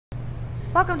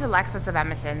Welcome to Lexus of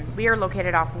Edmonton. We are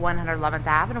located off 111th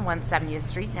Ave and 170th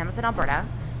Street in Edmonton, Alberta.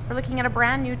 We're looking at a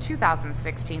brand new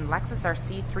 2016 Lexus RX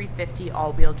 350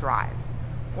 all-wheel drive.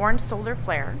 Orange solar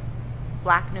flare,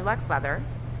 black Nulex leather,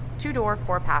 2-door,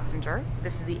 4-passenger.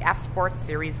 This is the F Sport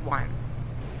Series 1.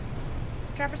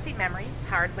 Driver's seat memory,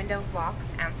 powered windows,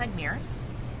 locks, and side mirrors.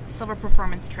 Silver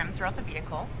performance trim throughout the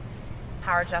vehicle.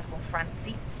 Power adjustable front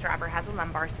seats. Driver has a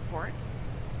lumbar support.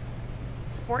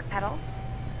 Sport pedals.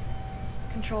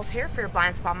 Controls here for your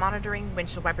blind spot monitoring,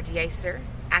 windshield wiper deicer,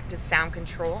 active sound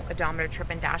control, odometer, trip,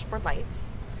 and dashboard lights.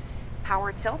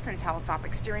 Power tilt and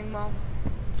telescopic steering wheel.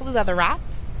 Fully leather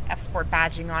wrapped. F Sport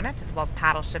badging on it, as well as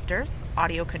paddle shifters,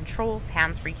 audio controls,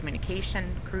 hands-free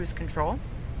communication, cruise control.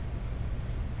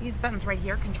 These buttons right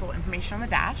here control information on the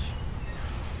dash.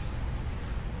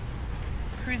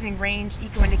 Cruising range,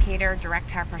 eco indicator, direct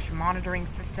tire pressure monitoring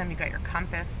system. You got your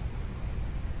compass,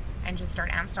 engine start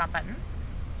and stop button,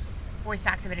 voice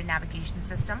activated navigation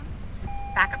system,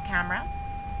 backup camera,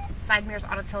 side mirrors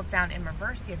auto tilt down in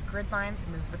reverse. You have grid lines,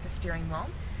 moves with the steering wheel,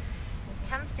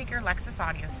 10-speaker Lexus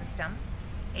audio system,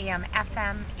 AM,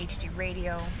 FM, HD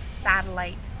radio,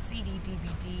 satellite, CD,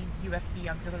 DVD, USB,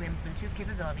 auxiliary, and Bluetooth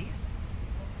capabilities.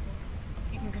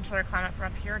 You can control your climate from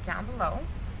up here or down below.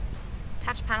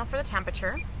 Touch panel for the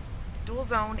temperature, dual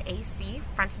zone AC,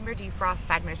 front and rear defrost,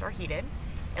 side mirrors are heated,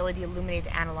 LED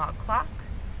illuminated analog clock,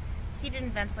 heated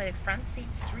and ventilated front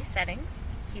seats, 3 settings,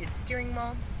 heated steering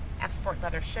wheel, F Sport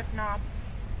leather shift knob.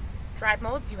 Drive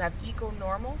modes, you have Eco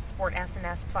Normal, Sport S and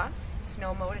S Plus,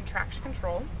 Snow Mode, and traction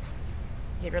control.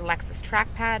 You have your Lexus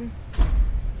trackpad,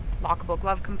 lockable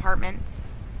glove compartment,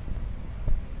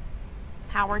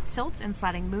 power tilt and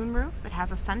sliding moonroof. It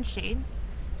has a sunshade.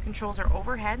 Controls are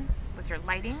overhead with your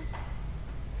lighting.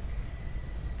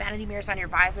 Vanity mirrors on your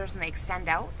visors and they extend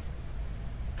out.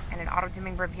 And an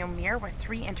auto-dimming rearview mirror with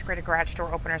 3 integrated garage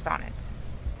door openers on it.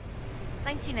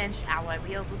 19-inch alloy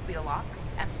wheels with wheel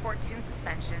locks, F Sport tuned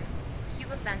suspension,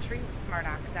 keyless entry with smart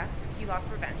access, key lock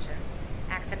prevention,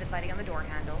 accented lighting on the door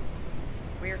handles,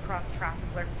 rear cross traffic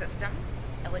alert system,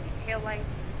 LED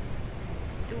taillights,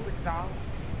 dual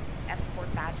exhaust, F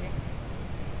Sport badging.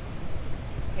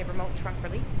 You have remote trunk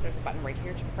release. There's a button right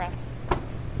here to press.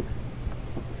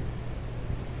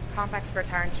 Compact spare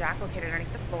tire and jack located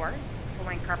underneath the floor.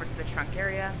 Full-length carpet for the trunk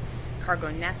area. Cargo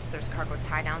net. There's cargo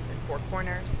tie-downs in 4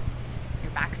 corners.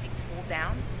 Your back seats fold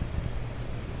down.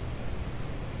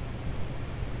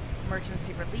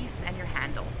 Emergency release and your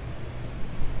handle.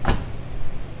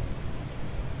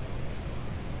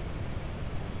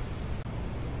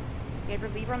 You have your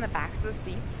lever on the backs of the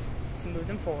seats to move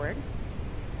them forward.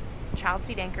 Child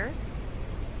seat anchors,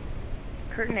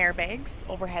 curtain airbags,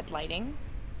 overhead lighting,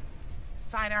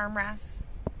 side armrests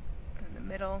in the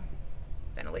middle,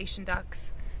 ventilation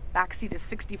ducts. Back seat is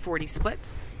 60-40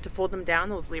 split. To fold them down,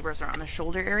 those levers are on the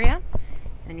shoulder area.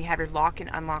 And you have your lock and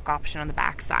unlock option on the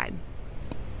back side.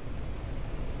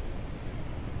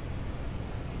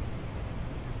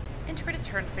 Integrated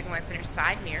turn signal lights on your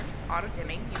side mirrors, auto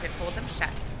dimming. You can fold them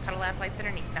shut. Pedal lamp lights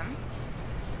underneath them.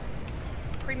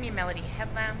 Premium LED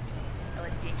headlamps,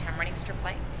 LED daytime running strip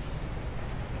lights,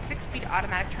 6-speed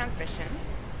automatic transmission,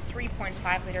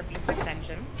 3.5-liter V6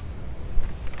 engine.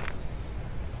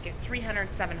 Get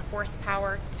 307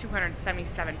 horsepower,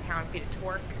 277 pound-feet of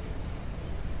torque.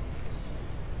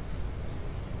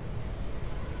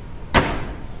 You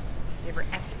have your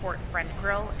F Sport front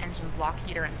grille, engine block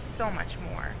heater, and so much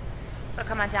more. So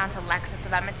come on down to Lexus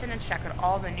of Edmonton and check out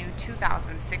all the new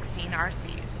 2016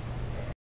 RCs.